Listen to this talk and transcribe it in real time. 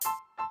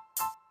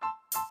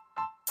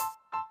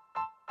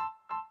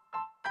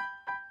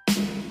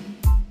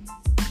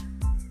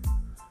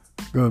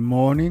Good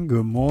morning,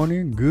 good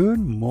morning,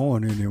 good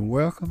morning, and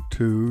welcome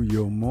to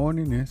your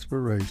morning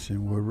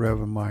inspiration with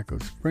Reverend Michael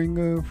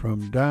Springer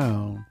from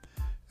down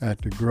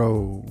at the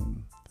Grove.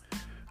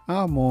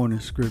 Our morning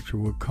scripture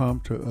will come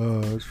to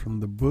us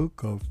from the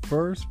book of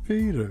 1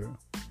 Peter,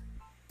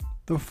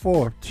 the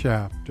 4th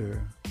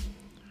chapter,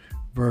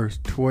 verse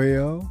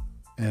 12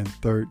 and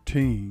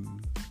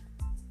 13.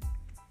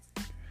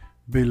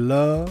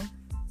 Beloved,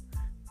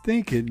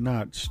 think it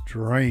not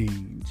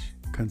strange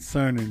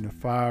concerning the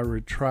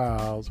fiery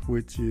trials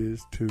which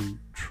is to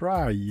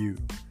try you,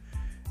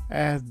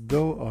 as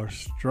though a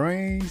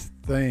strange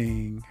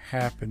thing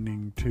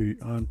happening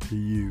unto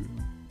you.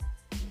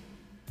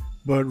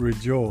 But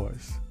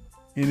rejoice,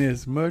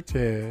 inasmuch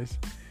as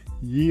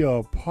ye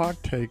are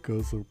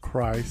partakers of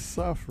Christ's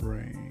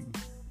suffering,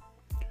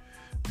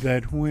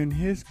 that when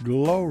his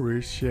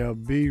glory shall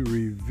be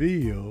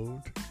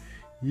revealed,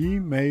 ye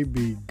may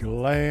be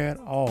glad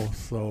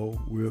also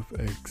with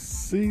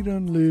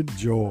exceedingly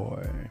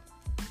joy.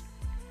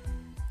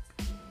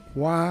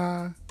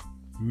 Why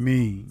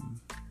me?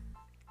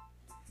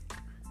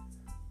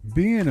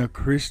 Being a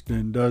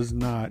Christian does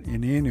not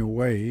in any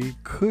way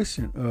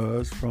cushion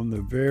us from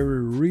the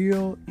very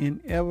real,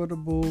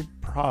 inevitable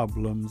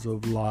problems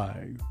of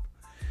life.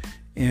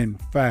 In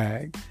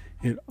fact,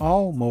 it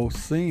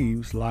almost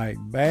seems like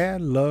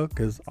bad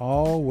luck is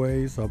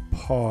always a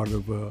part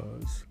of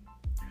us.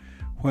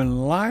 When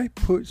life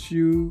puts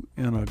you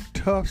in a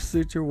tough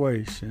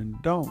situation,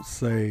 don't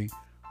say,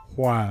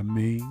 why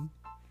me?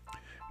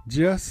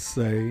 Just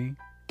say,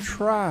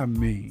 try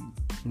me,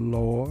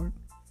 Lord.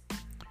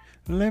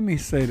 Let me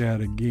say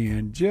that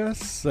again.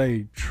 Just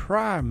say,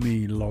 try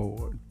me,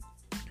 Lord.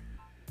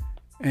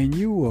 And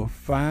you will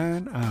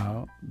find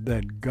out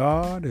that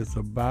God is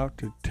about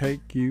to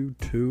take you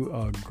to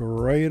a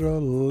greater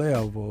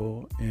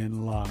level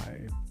in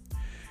life.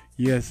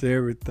 Yes,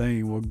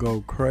 everything will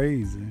go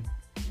crazy.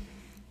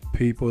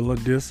 People will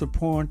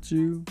disappoint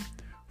you.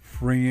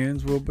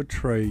 Friends will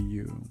betray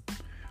you.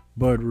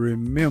 But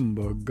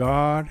remember,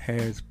 God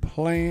has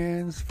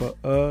plans for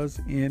us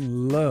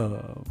in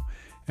love,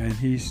 and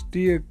he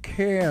still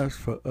cares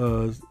for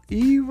us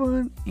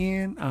even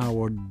in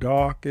our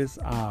darkest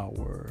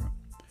hour.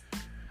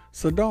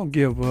 So don't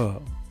give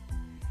up.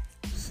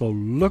 So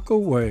look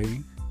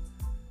away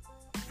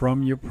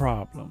from your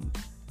problems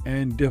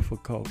and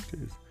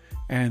difficulties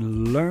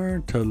and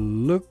learn to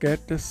look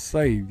at the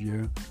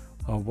Savior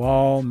of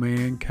all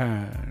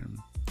mankind,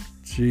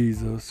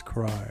 Jesus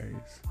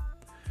Christ.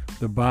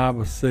 The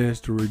Bible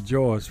says to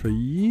rejoice, for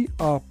ye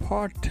are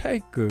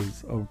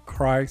partakers of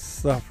Christ's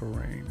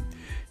suffering.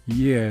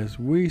 Yes,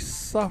 we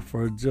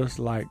suffer just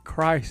like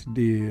Christ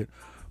did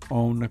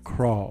on the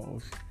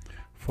cross.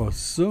 For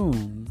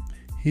soon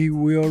he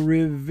will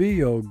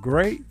reveal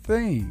great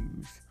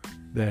things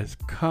that's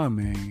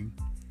coming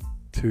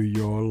to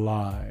your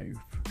life.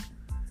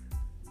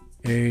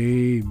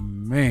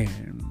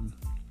 Amen.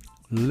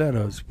 Let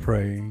us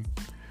pray.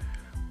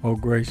 Oh,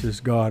 gracious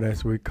God,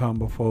 as we come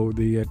before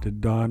thee at the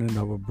dawning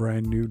of a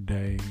brand new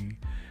day,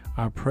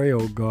 I pray,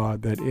 oh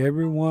God, that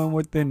everyone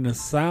within the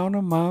sound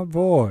of my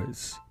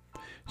voice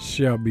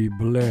shall be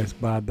blessed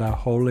by thy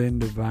holy and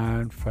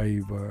divine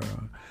favor.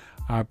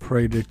 I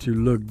pray that you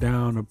look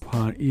down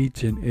upon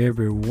each and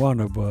every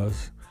one of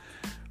us,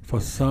 for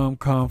some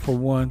come for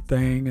one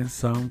thing and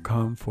some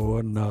come for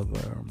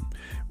another.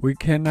 We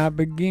cannot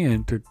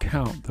begin to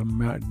count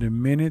the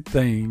many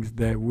things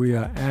that we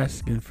are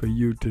asking for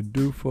you to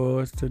do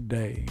for us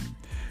today.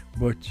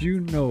 But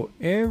you know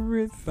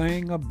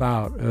everything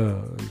about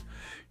us.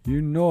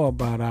 You know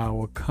about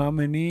our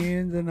coming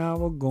ins and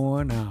our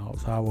going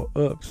outs, our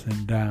ups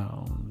and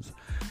downs.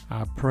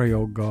 I pray,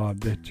 oh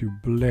God, that you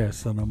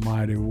bless in a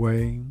mighty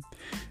way.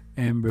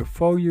 And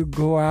before you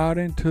go out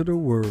into the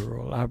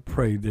world, I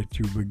pray that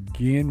you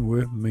begin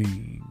with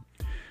me.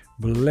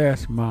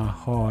 Bless my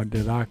heart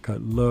that I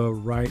could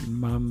love right,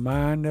 my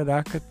mind that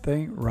I could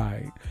think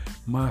right,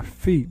 my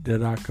feet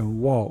that I could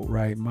walk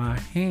right, my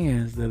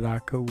hands that I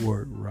could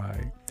work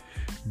right.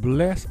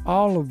 Bless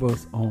all of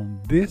us on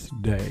this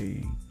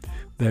day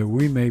that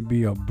we may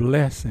be a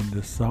blessing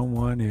to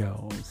someone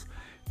else,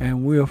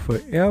 and we'll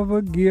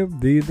forever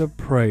give thee the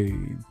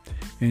praise.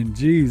 In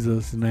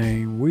Jesus'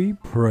 name we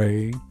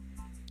pray.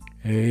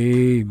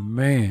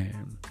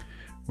 Amen.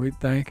 We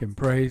thank and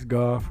praise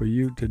God for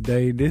you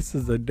today. This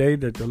is a day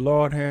that the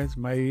Lord has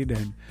made,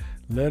 and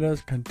let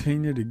us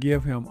continue to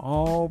give him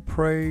all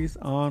praise,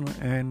 honor,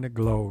 and the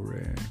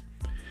glory.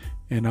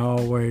 And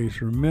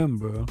always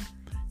remember,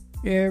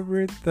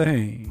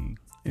 everything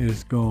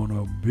is going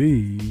to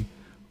be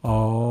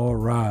all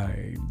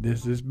right.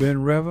 This has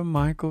been Reverend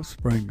Michael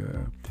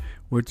Springer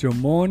with your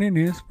morning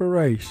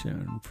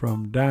inspiration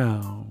from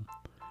down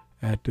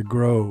at the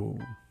Grove.